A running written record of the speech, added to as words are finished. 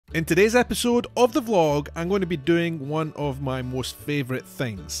In today's episode of the vlog, I'm going to be doing one of my most favourite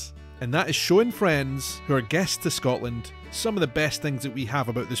things, and that is showing friends who are guests to Scotland some of the best things that we have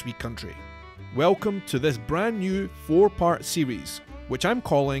about this wee country. Welcome to this brand new 4-part series, which I'm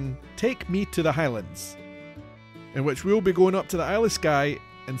calling Take Me to the Highlands, in which we'll be going up to the Isle of Skye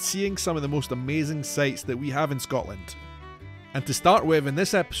and seeing some of the most amazing sights that we have in Scotland. And to start with, in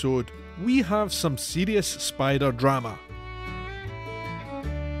this episode, we have some serious spider drama.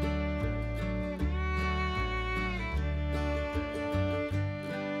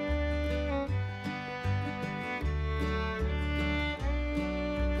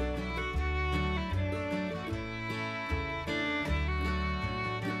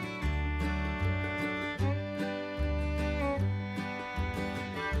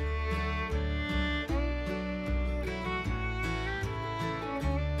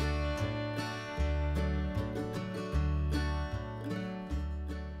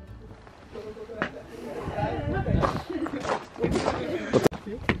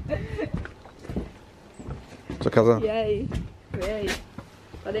 Sua casa. E aí?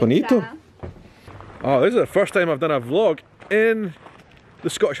 Bonito. Oh, this is the first time I've done a vlog in the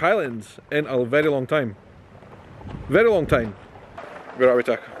Scottish Highlands in a very long time. Very long time. Where are we,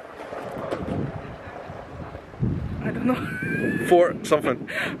 Teka? I don't know. Fort something.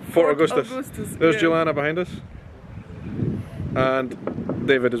 Fort Augustus. There's yeah. Juliana behind us. And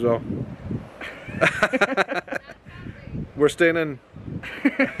David as well. We're staying in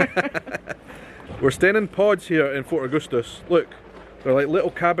we're staying in pods here in Fort Augustus. Look, they're like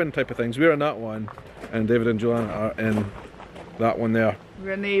little cabin type of things. We're in that one, and David and Juliana are in that one there.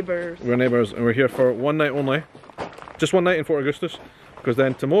 We're neighbours. We're neighbours, and we're here for one night only. Just one night in Fort Augustus, because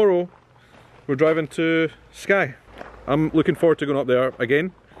then tomorrow we're driving to Skye. I'm looking forward to going up there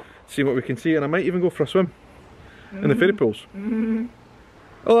again, see what we can see, and I might even go for a swim in the fairy pools.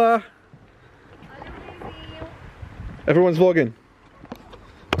 Hola! Everyone's vlogging.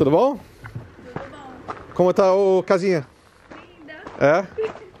 Tudo bom? Como tá o casinha? É?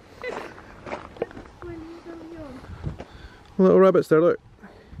 Little rabbits there, look.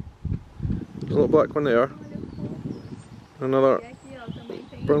 There's a little black one there. Another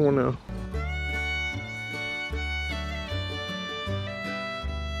brown one there.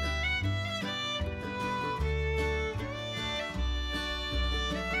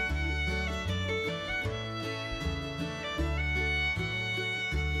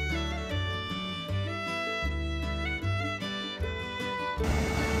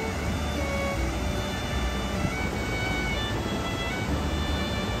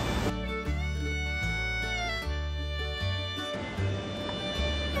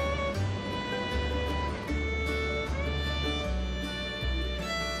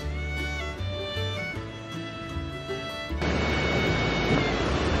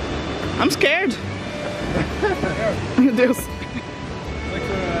 I'm scared. Meu Deus. Like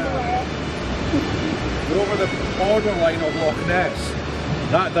we're over the borderline of Loch Ness.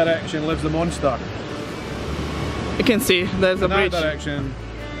 That direction lives the monster. You can see there's a That bridge. direction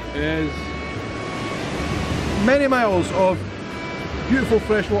is many miles of beautiful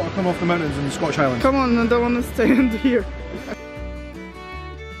fresh water coming off the mountains in the Scottish Highlands. Come on, I don't want to stand here.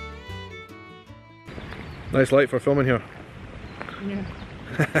 Nice light for filming here. Yeah.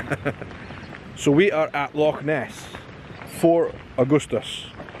 So we are at Loch Ness, Fort Augustus.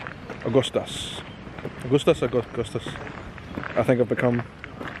 Augustus. I think I've become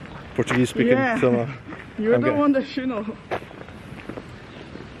Portuguese speaking. Yeah. So You're I'm the getting- one that should know.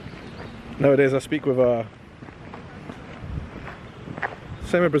 nowadays I speak with a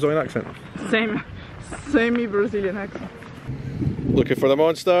semi-Brazilian accent. Semi-Brazilian accent. Looking for the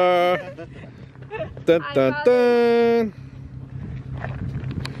monster. Dun dun dun.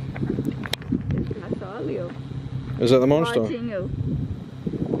 Is that the monster?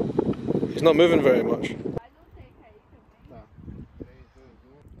 He's not moving very much.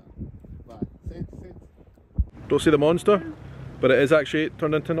 Don't see the monster, but it is actually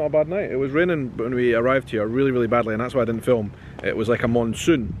turned into not a bad night. It was raining when we arrived here really badly, and that's why I didn't film. It was like a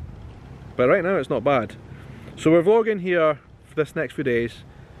monsoon, but right now it's not bad. So we're vlogging here for this next few days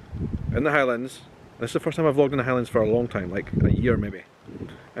in the Highlands. This is the first time I've vlogged in the Highlands for a long time, like a year maybe.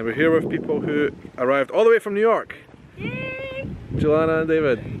 And we're here with people who arrived all the way from New York. Yay! Juliana and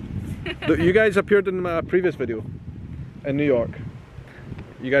David. You guys appeared in my previous video in New York.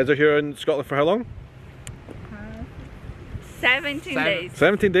 You guys are here in Scotland for how long? 17 days.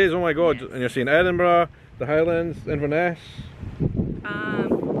 17 days, oh my god. Yes. And you're seeing Edinburgh, the Highlands, Inverness.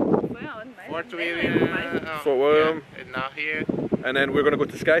 Fort William, Fort William. yeah, and now here. And then we're going to go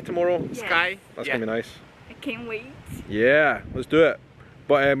to Skye tomorrow. Yes. Skye. That's yeah. going to be nice. I can't wait. Yeah, let's do it.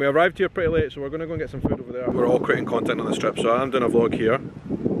 But we arrived here pretty late, so we're going to go and get some food over there. We're all creating content on this trip, so I'm doing a vlog here.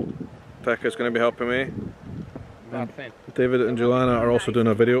 Teka's going to be helping me. David and Juliana are also doing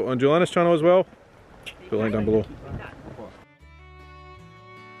a video on Juliana's channel as well. Put the link down below.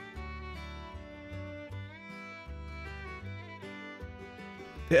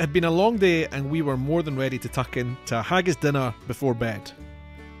 It had been a long day and we were more than ready to tuck in to a haggis dinner before bed.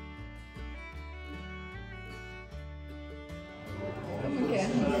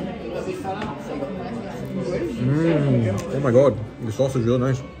 Oh my god, the sauce is really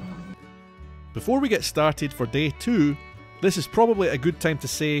nice. Before we get started for day 2, this is probably a good time to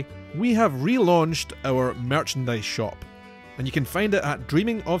say we have relaunched our merchandise shop, and you can find it at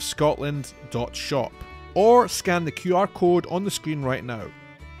dreamingofscotland.shop or scan the QR code on the screen right now.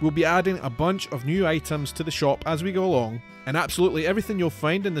 We'll be adding a bunch of new items to the shop as we go along, and absolutely everything you'll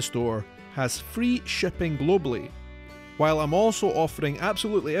find in the store has free shipping globally, while I'm also offering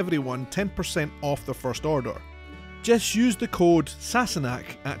absolutely everyone 10% off their first order. Just use the code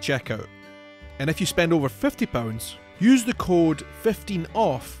SASSENACH at checkout. And if you spend over £50, use the code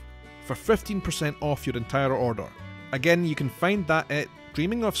 15OFF for 15% off your entire order. Again, you can find that at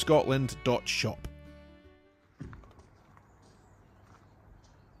dreamingofscotland.shop.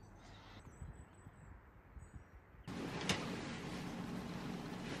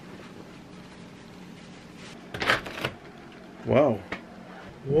 Wow,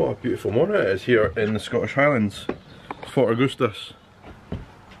 what a beautiful morning it is here in the Scottish Highlands, Fort Augustus.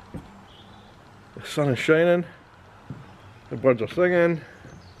 The sun is shining, the birds are singing,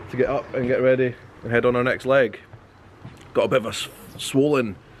 to get up and get ready and head on our next leg. Got a bit of a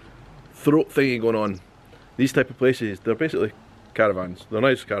swollen throat thingy going on. These type of places, they're basically caravans. They're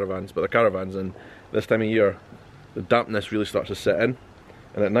nice caravans, but they're caravans, and this time of year the dampness really starts to set in,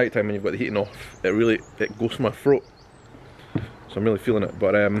 and at night time when you've got the heating off, it goes for my throat. So I'm really feeling it,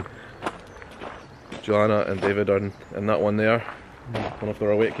 but Juliana and David are in that one there. I don't know if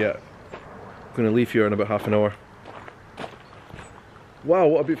they're awake yet. I'm going to leave here in about half an hour. Wow,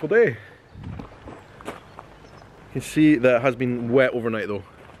 what a beautiful day. You can see that it has been wet overnight though.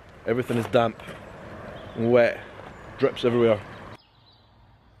 Everything is damp and wet, drips everywhere.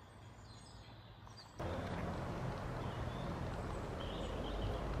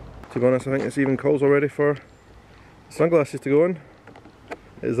 To be honest, I think it's even calls already for sunglasses to go on.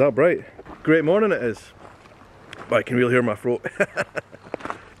 It is that bright. Great morning it is. But I can really hear my throat.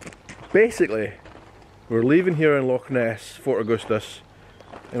 Basically, we're leaving here in Loch Ness, Fort Augustus,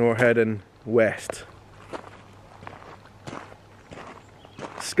 and we're heading west.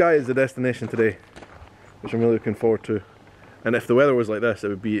 Skye is the destination today, which I'm really looking forward to. And if the weather was like this, it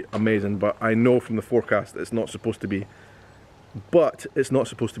would be amazing, but I know from the forecast it's not supposed to be. But it's not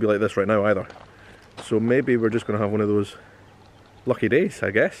supposed to be like this right now either. So maybe we're just going to have one of those lucky days,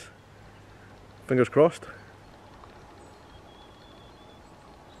 I guess. Fingers crossed.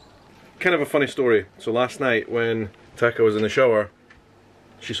 Kind of a funny story. So last night when Teka was in the shower,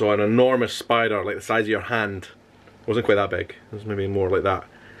 she saw an enormous spider like the size of your hand. It wasn't quite that big. It was maybe more like that.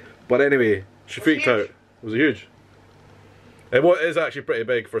 But anyway, she freaked out. Was it huge? It is actually pretty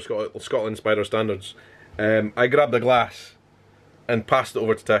big for Scotland spider standards. I grabbed a glass and passed it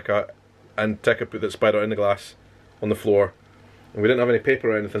over to Teka, and Teka put that spider in the glass on the floor, and we didn't have any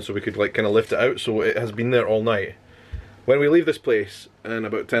paper or anything, so we could like kind of lift it out, so it has been there all night. When we leave this place in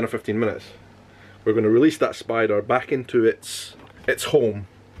about 10 or 15 minutes, we're going to release that spider back into its home,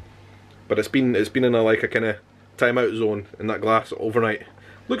 but it's been in a kind of timeout zone in that glass overnight.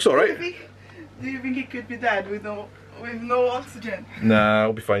 Looks alright. Do you think it could be dead with no oxygen? Nah,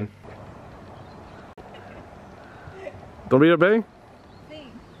 I'll be fine. Dormir bem?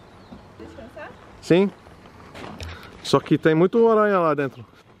 Sim. Descansar? Sim. Só que tem muito aranha lá dentro.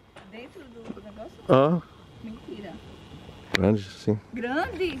 Dentro do negócio? Ah. Mentira. Grande, sim.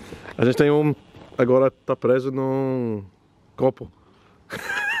 Grande? A gente tem agora tá preso num copo.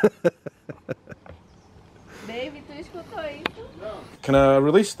 David, tu escutou isso? Can I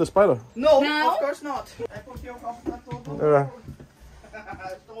release the spider? No, No. of course not. É porque o copo tá todo...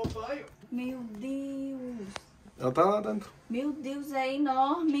 Tomou banho. Meu Deus. Ela tá lá dentro. Meu Deus, é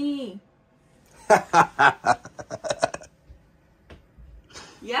enorme.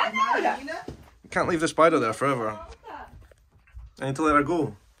 E agora? Can't leave the spider there forever. I need to let her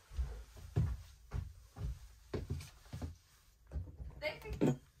go.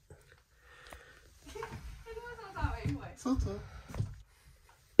 Soltou.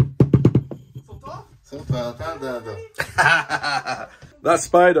 Soltou? Soltou, ela tá andando. That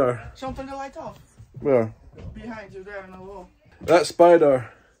spider. Sean, turn the light off. Where? Behind you there on the wall. That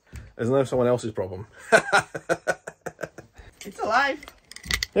spider is now someone else's problem. It's alive.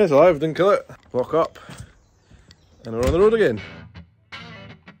 Yeah, it's alive, didn't kill it. Lock up. And we're on the road again.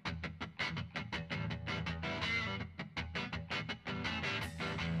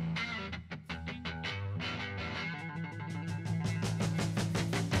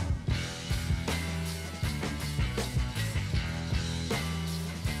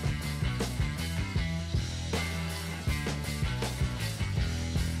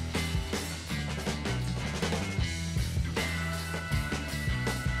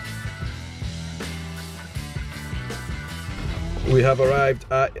 We have arrived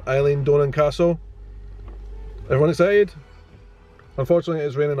at Eilean Donan Castle. Everyone excited? Unfortunately,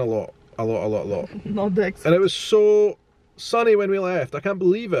 it's raining a lot. Not the And it was so sunny when we left. I can't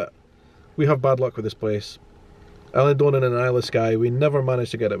believe it. We have bad luck with this place. Eilean Donan and Isle of Skye, we never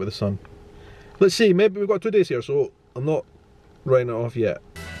managed to get it with the sun. Let's see, maybe we've got 2 days here, so I'm not writing it off yet.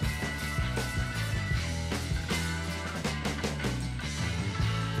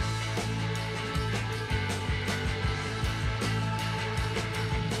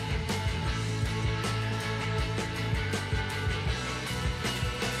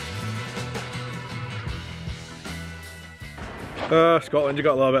 Scotland, you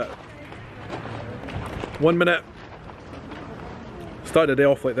gotta love it. 1 minute. Started the day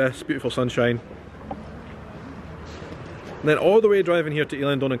off like this, beautiful sunshine. And then all the way driving here to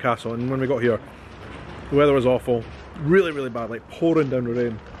Eilean Donan Castle, and when we got here, the weather was awful. Really, really bad, like pouring down the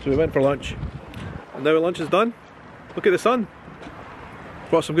rain. So we went for lunch. And now lunch is done. Look at the sun.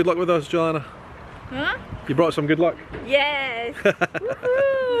 Brought some good luck with us, Juliana. Huh? You brought some good luck. Yes!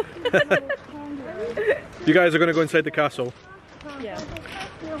 You guys are gonna go inside the castle. Yeah.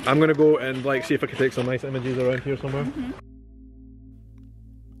 I'm gonna go and like see if I can take some nice images around here somewhere.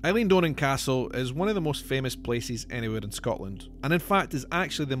 Eilean Donan Castle is one of the most famous places anywhere in Scotland, and in fact is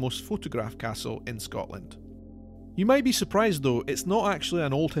actually the most photographed castle in Scotland. You might be surprised though, it's not actually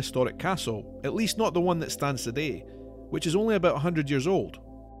an old historic castle, at least not the one that stands today, which is only about 100 years old.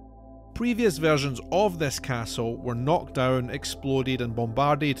 Previous versions of this castle were knocked down, exploded and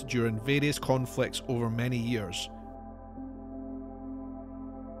bombarded during various conflicts over many years.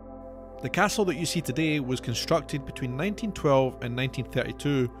 The castle that you see today was constructed between 1912 and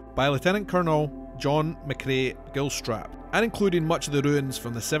 1932 by Lieutenant Colonel John McCrae Gilstrap, and including much of the ruins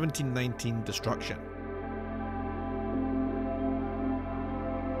from the 1719 destruction.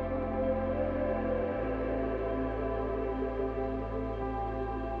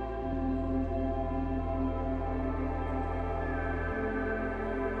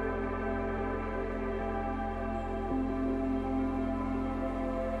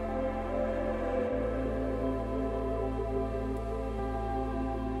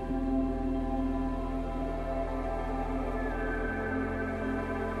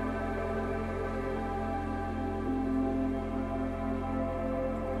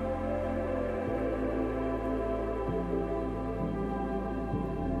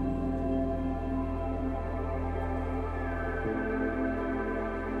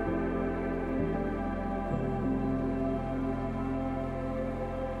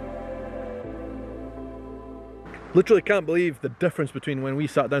 Literally can't believe the difference between when we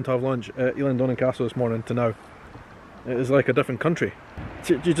sat down to have lunch at Eilean Donan Castle this morning to now. It is like a different country.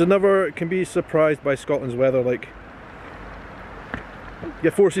 You just never can be surprised by Scotland's weather. Like, you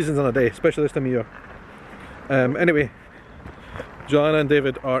get 4 seasons in a day, especially this time of year. Anyway, Juliana and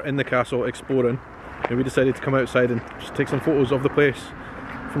David are in the castle exploring, and we decided to come outside and just take some photos of the place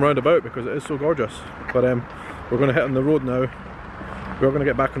from round about because it is so gorgeous. But we're going to hit on the road now. We're going to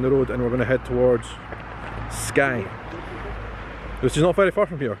get back on the road and we're going to head towards Skye, which is not very far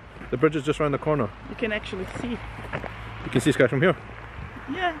from here. The bridge is just around the corner. You can actually see. You can see Skye from here?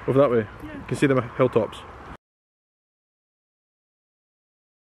 Yeah. Over that way? Yeah. You can see the hilltops.